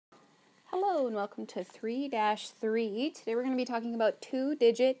Hello and welcome to 3-3. Today we're going to be talking about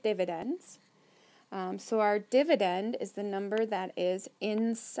two-digit dividends. So our dividend is the number that is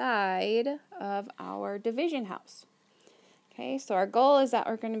inside of our division house. Okay, so our goal is that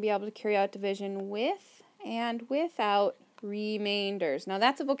we're going to be able to carry out division with and without remainders. Now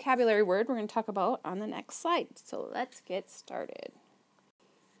that's a vocabulary word we're going to talk about on the next slide. So let's get started.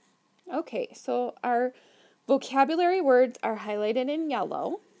 Okay, so our vocabulary words are highlighted in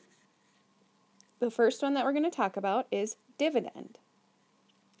yellow. The first one that we're going to talk about is dividend.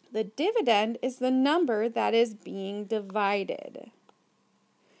 The dividend is the number that is being divided.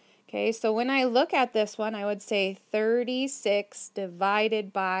 Okay, so when I look at this one, I would say 36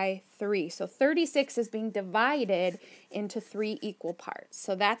 divided by 3. So 36 is being divided into 3 equal parts.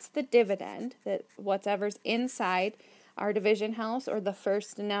 So that's the dividend, that whatever's inside our division house or the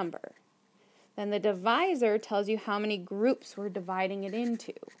first number. Then the divisor tells you how many groups we're dividing it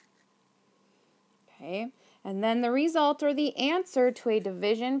into. Okay, and then the result or the answer to a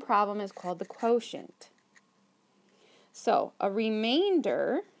division problem is called the quotient. So a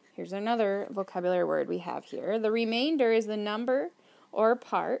remainder, here's another vocabulary word we have here. The remainder is the number or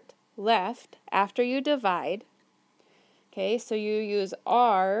part left after you divide. Okay, so you use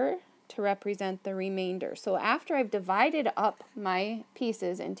R to represent the remainder. So after I've divided up my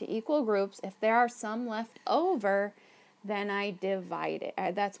pieces into equal groups, if there are some left over, then I divide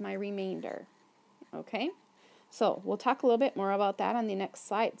it. That's my remainder. Okay, so we'll talk a little bit more about that on the next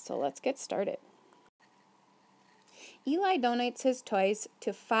slide, so let's get started. Eli donates his toys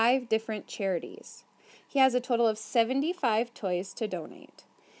to 5 different charities. He has a total of 75 toys to donate.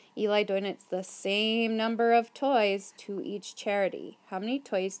 Eli donates the same number of toys to each charity. How many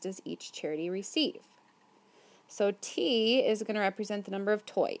toys does each charity receive? So T is going to represent the number of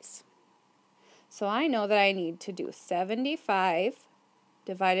toys. So I know that I need to do 75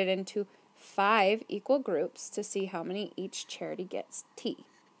 divided into 5 equal groups to see how many each charity gets T.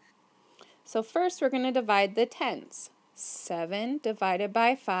 So first we're going to divide the tens. 7 divided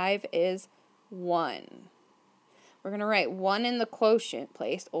by 5 is 1. We're going to write 1 in the quotient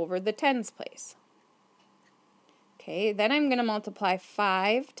place over the tens place. Okay, then I'm going to multiply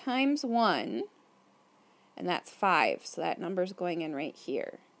 5 times 1, and that's 5, so that number's going in right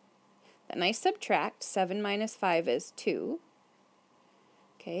here. Then I subtract. 7 minus 5 is 2.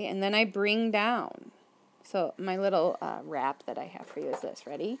 Okay, and then I bring down. So my little rap that I have for you is this.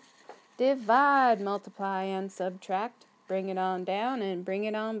 Ready? Divide, multiply, and subtract. Bring it on down and bring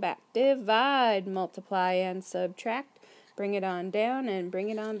it on back. Divide, multiply, and subtract. Bring it on down and bring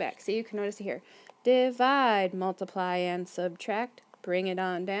it on back. See, you can notice here. Divide, multiply, and subtract. Bring it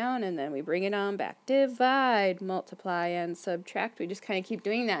on down, and then we bring it on back. Divide, multiply, and subtract. We just kind of keep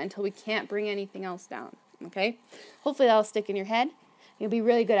doing that until we can't bring anything else down. Okay? Hopefully that'll stick in your head. You'll be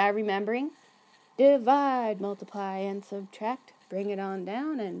really good at remembering. Divide, multiply, and subtract. Bring it on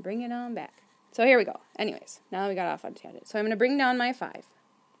down and bring it on back. So here we go. Anyways, now we got off on a tangent. So I'm going to bring down my 5.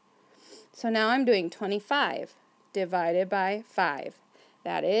 So now I'm doing 25 divided by 5.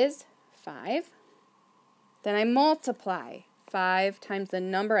 That is 5. Then I multiply 5 times the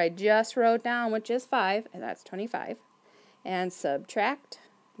number I just wrote down, which is 5, and that's 25. And subtract,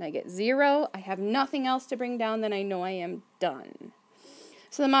 and I get 0. I have nothing else to bring down, then I know I am done.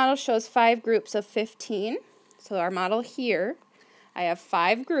 So the model shows 5 groups of 15. So our model here, I have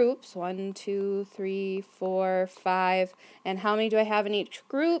 5 groups, 1, 2, 3, 4, 5, and how many do I have in each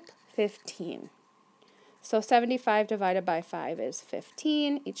group? 15. So 75 divided by 5 is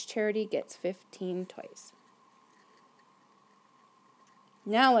 15. Each charity gets 15 toys.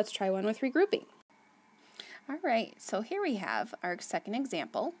 Now let's try one with regrouping. All right, so here we have our second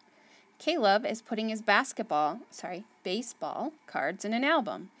example. Caleb is putting his baseball cards in an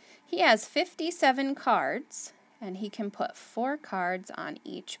album. He has 57 cards, and he can put 4 cards on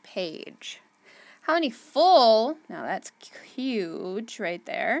each page. How many full, now that's huge right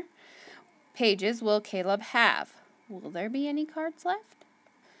there, pages will Caleb have? Will there be any cards left?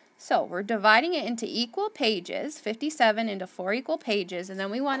 So we're dividing it into equal pages, 57 into 4 equal pages, and then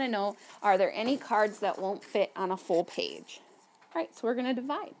we want to know, are there any cards that won't fit on a full page? All right, so we're going to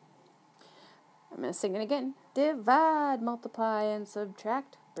divide. I'm going to sing it again. Divide, multiply, and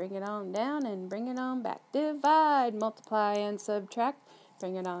subtract. Bring it on down and bring it on back. Divide, multiply, and subtract.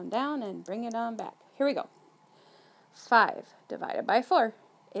 Bring it on down and bring it on back. Here we go. 5 divided by 4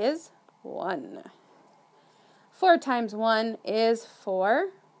 is 1. 4 times 1 is 4.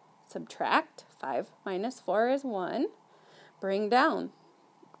 Subtract. 5 minus 4 is 1. Bring down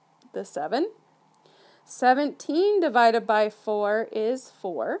the 7. 17 divided by 4 is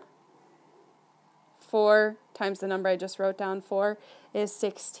 4. 4 times the number I just wrote down, 4, is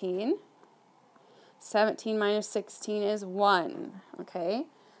 16. 17 minus 16 is 1. Okay,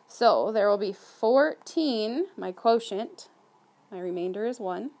 so there will be 14, my quotient, my remainder is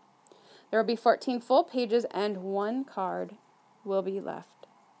 1. There will be 14 full pages and 1 card will be left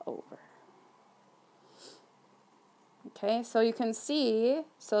over. Okay, so you can see,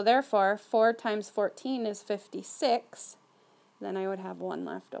 so therefore 4 times 14 is 56. Then I would have 1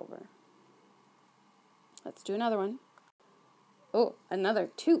 left over. Let's do another one. Oh, another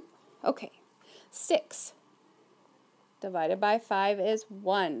 2. Okay, 6 divided by 5 is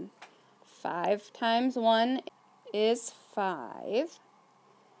 1. 5 times 1 is 5.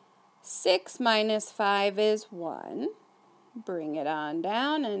 6 minus 5 is 1. Bring it on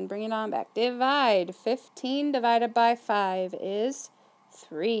down and bring it on back. Divide. 15 divided by 5 is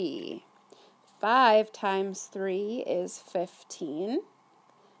 3. 5 times 3 is 15.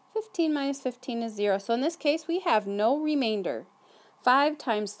 15 minus 15 is 0. So in this case, we have no remainder. 5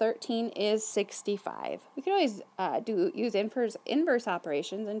 times 13 is 65. We can always use inverse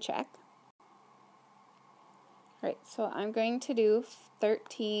operations and check. All right, so I'm going to do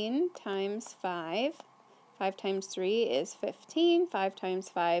 13 times 5. 5 times 3 is 15. 5 times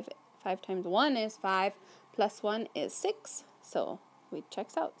 5 times 1 is 5. Plus 1 is 6. So it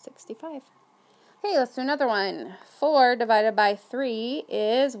checks out 65. Okay, let's do another one. 4 divided by 3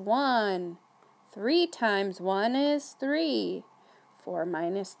 is 1. 3 times 1 is 3. 4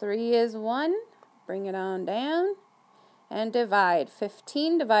 minus 3 is 1. Bring it on down and divide.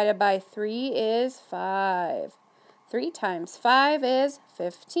 15 divided by 3 is 5. 3 times 5 is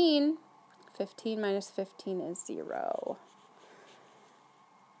 15. 15 minus 15 is 0.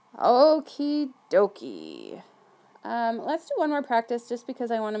 Okie dokie. Let's do one more practice just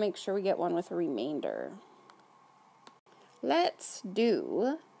because I want to make sure we get one with a remainder. Let's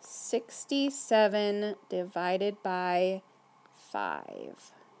do 67 divided by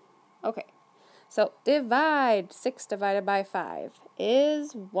 5. Okay, so divide. 6 divided by 5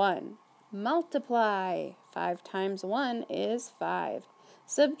 is 1. Multiply. 5 times 1 is 5.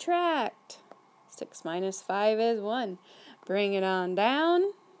 Subtract. 6 minus 5 is 1. Bring it on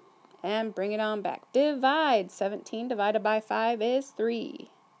down and bring it on back. Divide. 17 divided by 5 is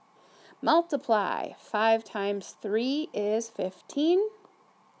 3. Multiply. 5 times 3 is 15.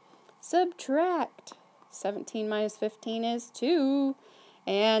 Subtract. 17 minus 15 is 2.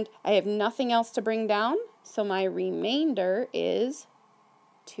 And I have nothing else to bring down, so my remainder is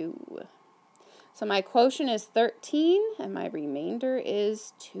 2. So my quotient is 13, and my remainder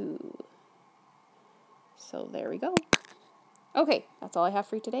is 2. So there we go. Okay, that's all I have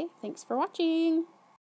for you today. Thanks for watching.